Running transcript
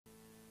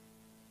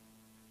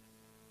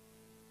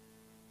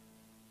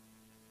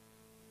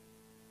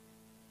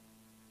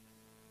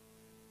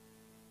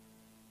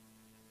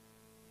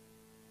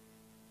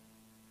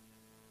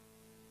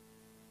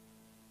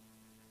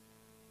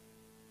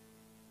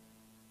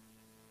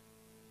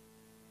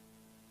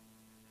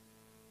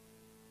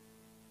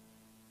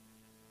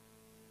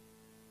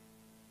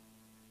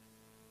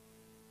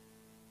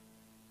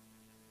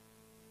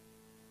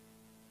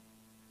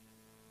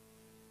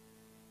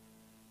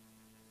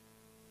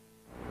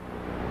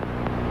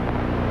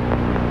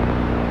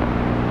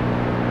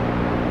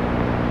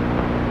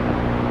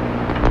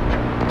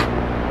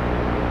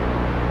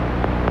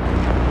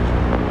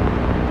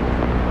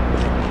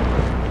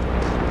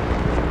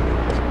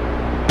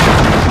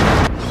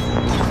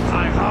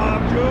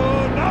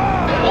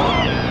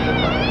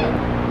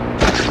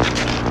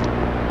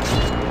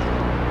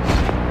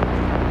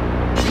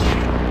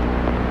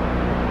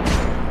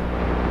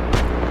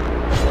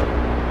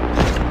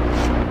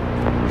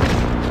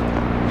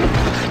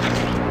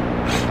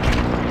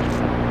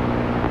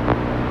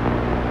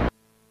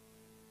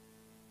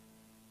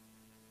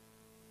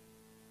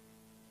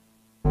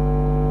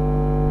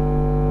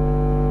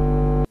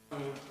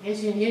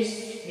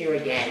He's here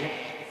again.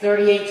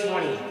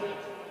 3820.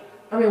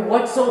 I mean,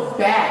 what's so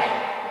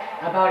bad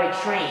about a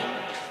train?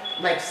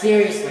 Like,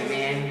 seriously,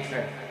 man.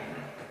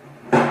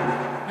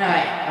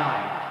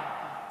 Alright.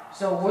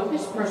 So what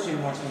this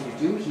person wants me to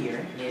do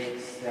here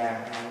is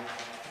that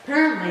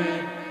apparently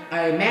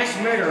a mass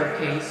murderer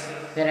case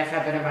that have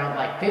happened about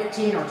like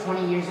 15 or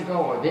 20 years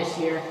ago or this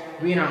year,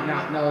 we do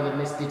not know the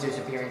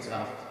disappearance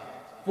of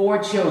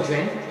 4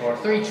 children, or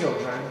 3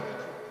 children,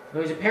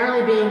 who is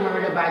apparently being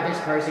murdered by this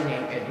person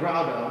named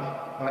Eduardo,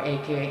 or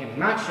aka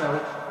Macho.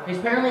 He's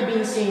apparently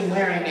being seen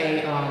wearing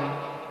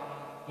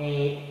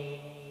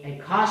a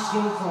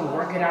costume from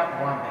Work It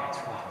Out Wombats.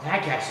 Wow,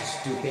 that guy's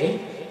just stupid.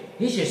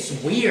 He's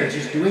just weird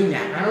just doing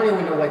that. I don't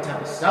even know what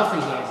type of stuff he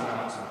has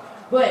on.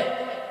 But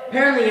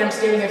apparently I'm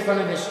standing in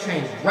front of this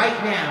train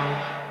right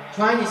now,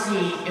 trying to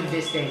see if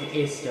this thing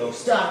is still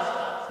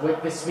stuck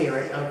with the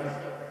spirit of,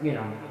 you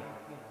know.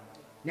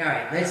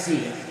 Alright, let's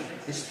see.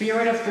 The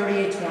spirit of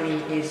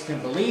 3820 is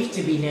believed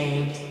to be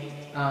named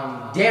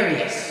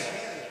Darius.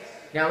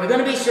 Now we're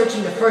going to be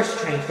searching the first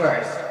train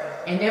first,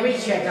 and then we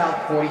check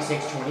out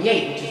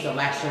 4628, which is the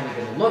last train we're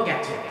going to look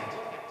at today.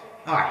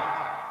 Alright.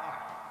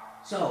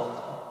 So,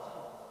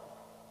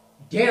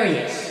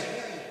 Darius,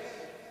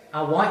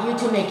 I want you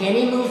to make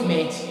any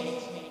movement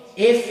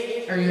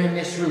if you're in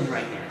this room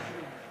right now.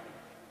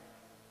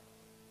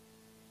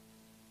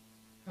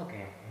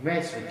 Okay,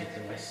 that's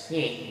ridiculous. He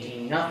ain't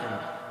doing nothing.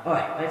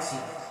 Alright, let's see.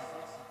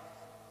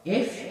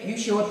 If you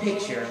show a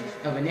picture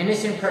of an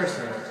innocent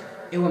person,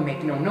 it will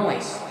make no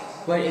noise.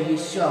 But if you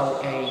show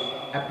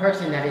a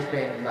person that has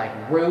been like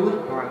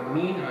rude or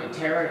mean or a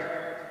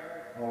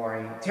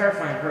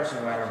terrifying person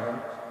or whatever,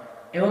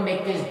 it will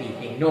make this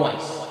beeping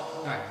noise.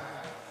 Alright.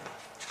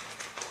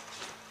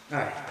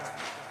 Alright.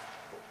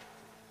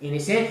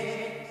 Innocent?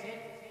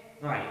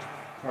 Alright.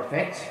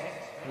 Perfect.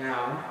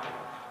 Now,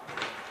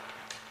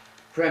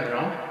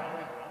 criminal.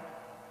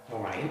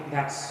 Alright,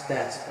 that's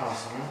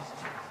awesome.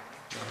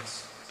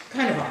 That's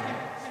kind of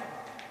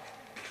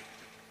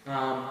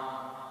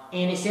odd.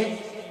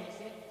 Innocent.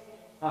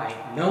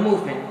 Alright, no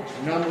movement.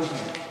 No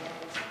movement.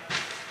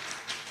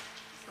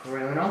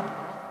 Criminal.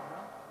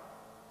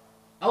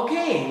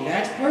 Okay,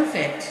 that's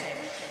perfect.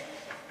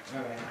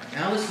 Alright,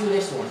 now let's do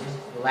this one.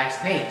 The last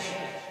page.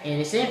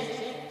 Innocent.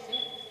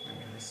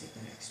 Alright, let's see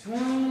the next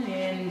one,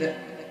 and...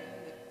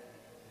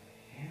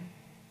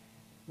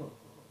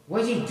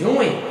 What is he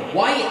doing?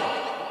 Why?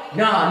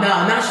 No, I'm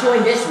not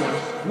showing this one.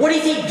 What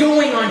is he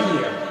doing on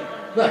here?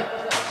 Look,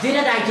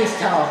 didn't I just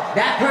tell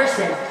that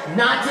person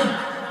not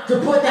to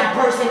put that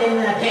person in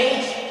the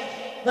page?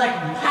 Like,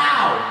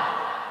 how?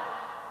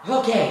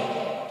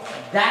 Okay,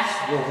 that's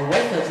over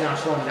with. Let's not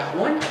show him that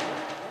one.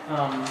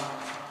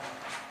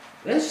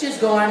 Let's just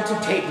go on to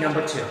tape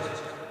number 2.